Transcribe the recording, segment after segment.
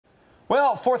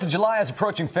Well, 4th of July is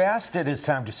approaching fast. It is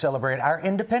time to celebrate our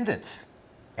independence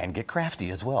and get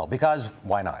crafty as well, because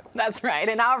why not? That's right.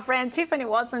 And our friend Tiffany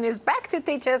Watson is back to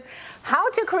teach us how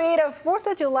to create a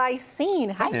 4th of July scene.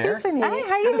 Hi, Tiffany. Hi,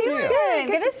 how you doing?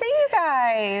 Good to see you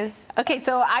guys. Okay,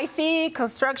 so I see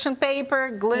construction paper,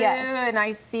 glue, and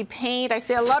I see paint. I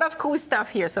see a lot of cool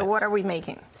stuff here. So what are we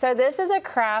making? So this is a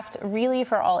craft really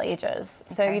for all ages.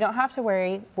 So you don't have to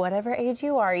worry. Whatever age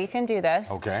you are, you can do this.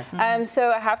 Okay.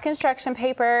 So I have construction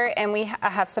paper, and I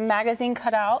have some magazine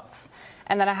cutouts.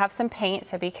 And then I have some paint,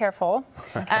 so be careful.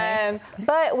 Okay.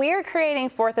 But we are creating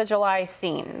 4th of July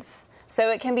scenes.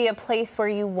 So it can be a place where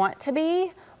you want to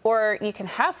be, or you can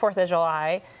have 4th of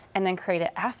July and then create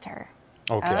it after.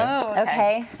 Okay. Oh,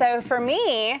 okay. So for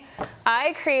me,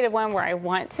 I created one where I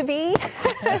want to be.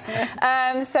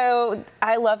 So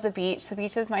I love the beach. The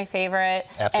beach is my favorite.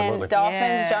 Absolutely. And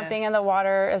dolphins jumping in the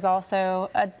water is also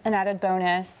an added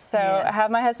bonus. So I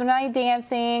have my husband and I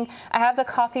dancing. I have the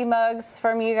coffee mugs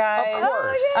from you guys. Of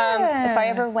course. If I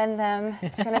ever win them,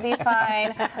 it's going to be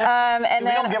fine. And So we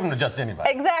then, don't give them to just anybody.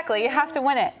 Exactly. You have to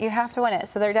win it. You have to win it.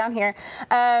 So they're down here.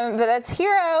 But that's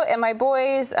Hero and my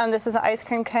boys. This is an ice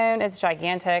cream cone. It's gigantic.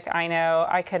 I know.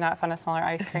 I could not find a smaller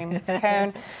ice cream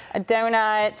cone. A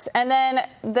donut. And then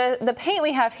the paint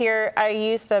we have here, I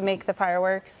used to make the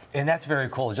fireworks. And that's very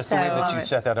cool, just the way that you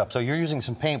set that up. So you're using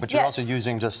some paint, but you're also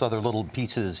using just other little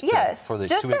pieces for the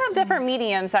just to have different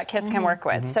mediums that kids can work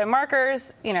with. So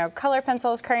markers, color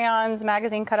pencils, crayons,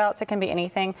 magazine cutouts, it can be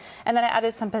anything. And then I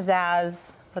added some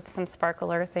pizzazz with some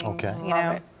sparkler things,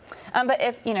 Love it. But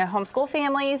if, homeschool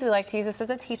families, we like to use this as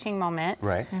a teaching moment.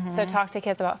 Right. So talk to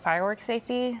kids about firework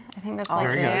safety. I think that's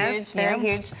like huge, very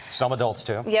huge. Some adults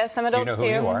too. Yes, some adults too.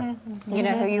 You know who you are. You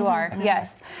know who you are,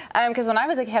 yes. Because when I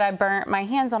was a kid, I burnt my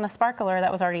hands on a sparkler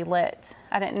that was already lit.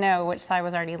 I didn't know which side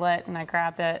was already lit, and I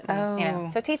grabbed it.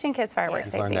 And, so teaching kids firework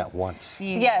safety. Learned that once.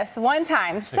 Yes, one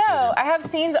time. So I have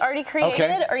scenes already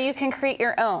created, or you can create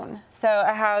your own. So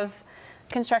I have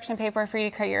construction paper for you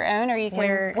to create your own, or you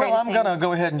can Well, I'm going to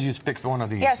go ahead and just pick one of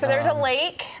these. Yeah, so there's a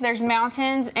lake, there's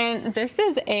mountains, and this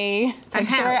is a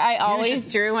picture I always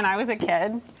drew when I was a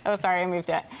kid. Oh, sorry, I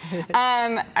moved it.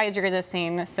 I drew this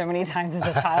scene so many times as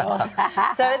a child.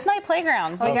 So it's my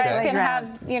playground. You guys can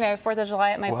have, 4th of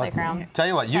July at my playground. Tell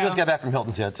you what, you just got back from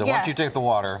Hilton's Head, so once you take the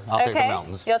water, I'll take the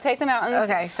mountains. You'll take the mountains.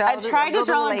 Okay, so I tried to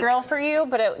draw a girl for you,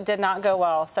 but it did not go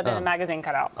well, so I did a magazine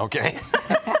cutout. Okay.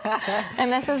 And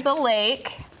this is the lake.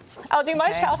 I'll do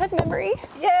my childhood memory.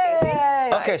 Yay!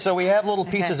 Okay, so we have little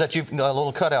pieces that you've,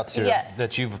 little cutouts here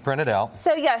that you've printed out.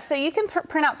 So so you can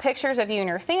print out pictures of you and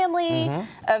your family,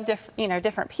 of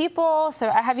different people. So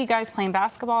I have you guys playing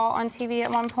basketball on TV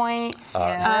at one point.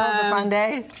 That was a fun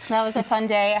day. That was a fun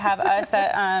day. I have us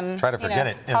at try to forget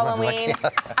it. Halloween.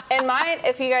 In mine,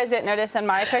 if you guys didn't notice in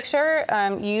my picture,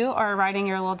 you are riding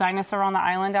your little dinosaur on the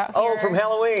island out here. Oh, from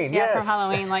Halloween. Yeah, from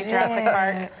Halloween, like Jurassic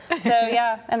Park. So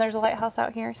and there's a lighthouse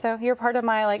out here. So you're part of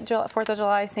my 4th of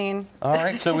July scene. All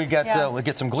right, so we got we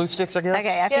get some glue sticks, I guess.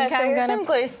 Okay, I think I'm gonna some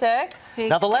glue sticks.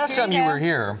 Now the last time you were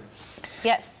here,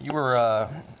 you were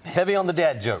heavy on the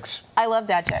dad jokes. I love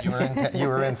dad jokes. You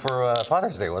were in for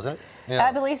Father's Day, wasn't it? Yeah.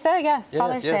 I believe so. Yes,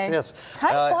 Father's Day. Yes.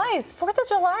 Time flies. 4th of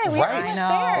July. We are almost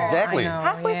there. Exactly.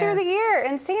 Halfway through the year.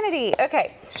 Insanity.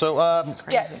 Okay. So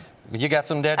yes. You got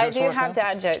some dad jokes I do have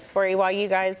dad jokes for you while you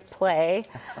guys play.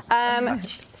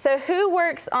 So who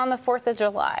works on the 4th of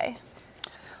July?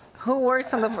 Who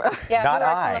works on the? Who works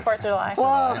on the 4th of July?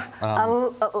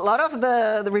 Well, a lot of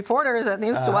the reporters at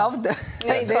News 12.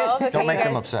 News 12. Okay, don't make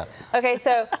them upset. Okay,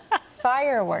 so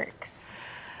fireworks.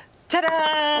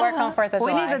 Ta-da! Work on 4th of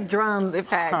July. We need the drums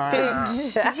effect.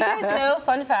 Did you guys know?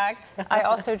 Fun fact: I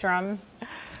also drum.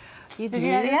 You do?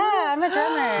 Yeah, I'm a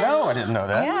drummer. No, I didn't know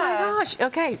that. Oh my gosh.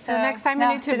 Okay, so next time you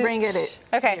need to bring it.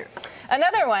 Okay.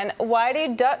 Another one. Why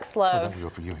do ducks love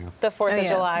the 4th of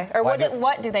July? Or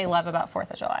what do they love about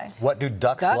 4th of July? What do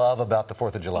ducks love about the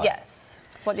 4th of July? Yes.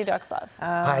 What do ducks love?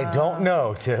 I don't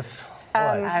know, Tiff. What?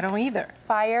 I don't either.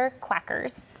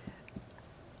 Firecrackers.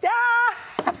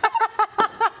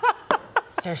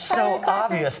 They're so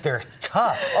obvious. They're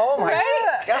tough. Oh my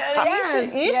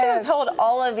God. You should have told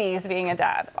all of these being a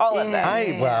dad. All of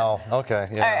them. Wow. Okay.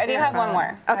 Yeah. All right, I do have one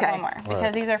more. Okay. One more,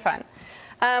 because these are fun.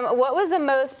 What was the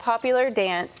most popular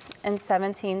dance in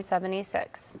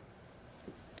 1776?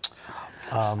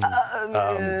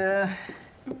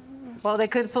 Well, they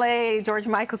could play George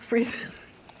Michael's Freedom.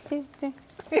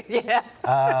 Yes.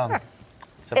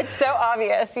 It's so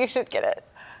obvious. You should get it.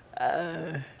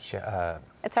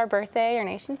 It's our birthday, our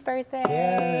nation's birthday.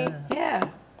 Yeah.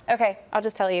 Okay, I'll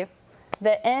just tell you.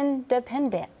 The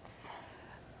Independence.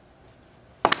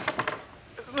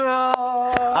 You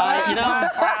know,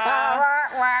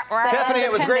 Tiffany,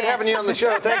 it was great having you on the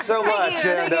show. Thanks so much.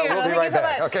 Thank you. We'll be Thank right you so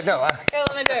back. much. Okay, no. I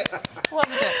love the jokes. Love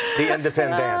the jokes. The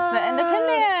Independence. The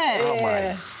Independent. Oh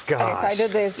my Okay, gosh. so I do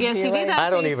this. Yes, you do that. I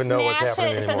so don't you even know what's smash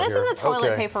happening it. So anymore this here. is a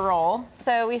toilet Okay. paper roll.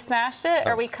 So we smashed it,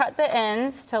 or we cut the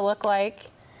ends to look like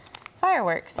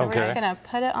fireworks. So we're just Okay. gonna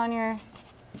put it on your,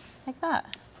 like that.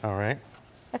 All right.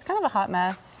 It's kind of a hot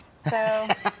mess. So,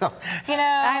 you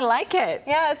know. I like it.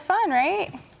 Yeah, it's fun,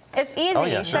 right? It's easy. Oh,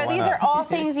 yeah, sure, So why these not? are all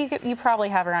things you probably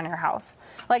have around your house.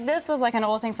 Like this was like an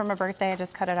old thing from a birthday. I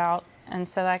just cut it out, and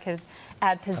so that could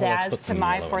add Oh, let's pizzazz put to some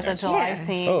my yellow in 4th there. of July Yeah.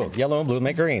 scene. Oh, yellow and blue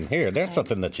make green. Here, that's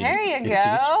something that you. There you teach.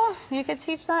 go. You could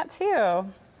teach that too.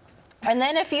 And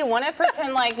then if you want to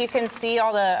pretend like you can see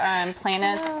all the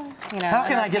planets, you know, How in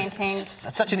can the I get paintings.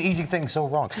 such an easy thing so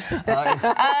wrong?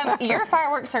 Your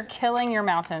fireworks are killing your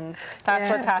mountains. That's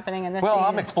Yeah. what's happening in this Well, scene.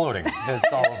 I'm exploding.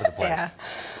 It's all over the place. Yeah.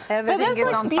 But Everything this is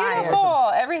looks on beautiful.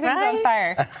 fire. Everything's on Right?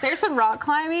 fire. There's some rock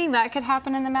climbing that could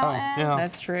happen in the mountains. yeah.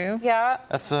 That's true. Yeah.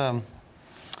 That's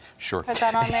sure. Put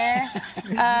that on there.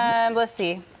 Let's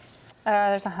see.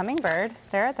 There's a hummingbird.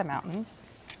 They're at the mountains.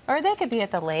 Or they could be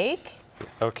at the lake.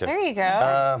 Okay. There you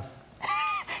go.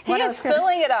 He What is else could-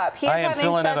 filling it up. He's I am having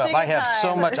filling such it a up. good I have so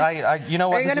time. much. You know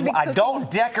Are what? you This gonna is, be I cooking?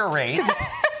 don't decorate.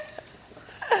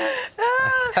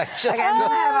 I just Like, I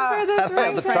don't have for a- this I don't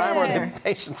have the right time or there. the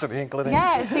patience or the inclination.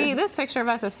 Yeah, see, this picture of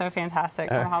us is so fantastic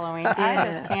from Halloween. I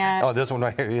just can't. Oh, this one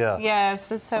right here. Yeah.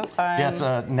 Yes, it's so fun. Yes.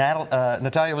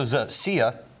 Natalia was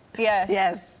Sia, Yes.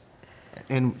 Yes.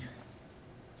 and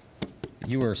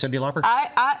you were Cyndi Lauper.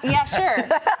 Yeah, sure.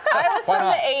 I was Why from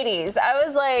not? the 80s. I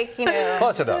was like, you know,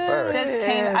 Close enough. All right. just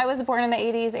came. Yes. I was born in the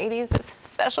 80s. 80s is a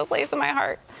special place in my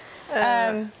heart.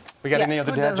 We got any yes.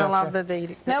 other Who dad doesn't jokes? love here?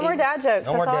 the No more dad jokes.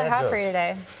 No That's more all I dad have for jokes. you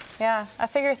today. Yeah, I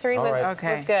figure 3 All was, right.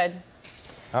 Okay. was good.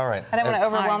 All right. I didn't want to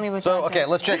overwhelm you with So, dad okay, jokes.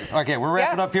 let's check. Okay, we're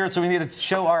wrapping Yeah. up here, so we need to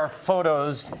show our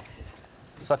photos,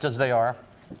 such as they are.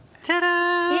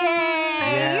 Ta-da! Yay!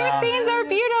 Yeah. Your scenes are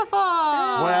beautiful.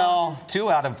 Well, 2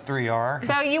 out of 3 are.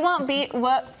 So you won't be.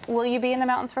 What will you be in the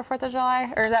mountains for 4th of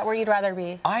July, or is that where you'd rather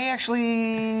be? I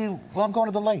actually, well, I'm going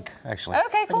to the lake, actually.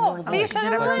 Okay, cool. So you should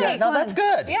have Jennifer, a Yeah, lake. no, that's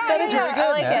good. Yeah, that is yeah, very good.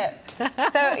 I like man. it.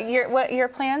 So your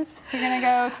plans? You're gonna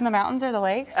go to the mountains or the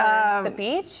lakes or the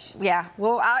beach? Yeah.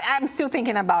 Well, I'm still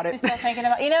thinking about You're it. still thinking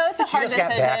about. You know, it's a hard just got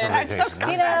decision. back from vacation.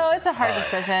 You know, it's a hard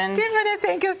decision. Tiffany,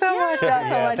 thank you so much. That's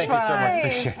so Yeah, much thank you so fun. much.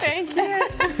 Appreciate it.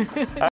 Thank you.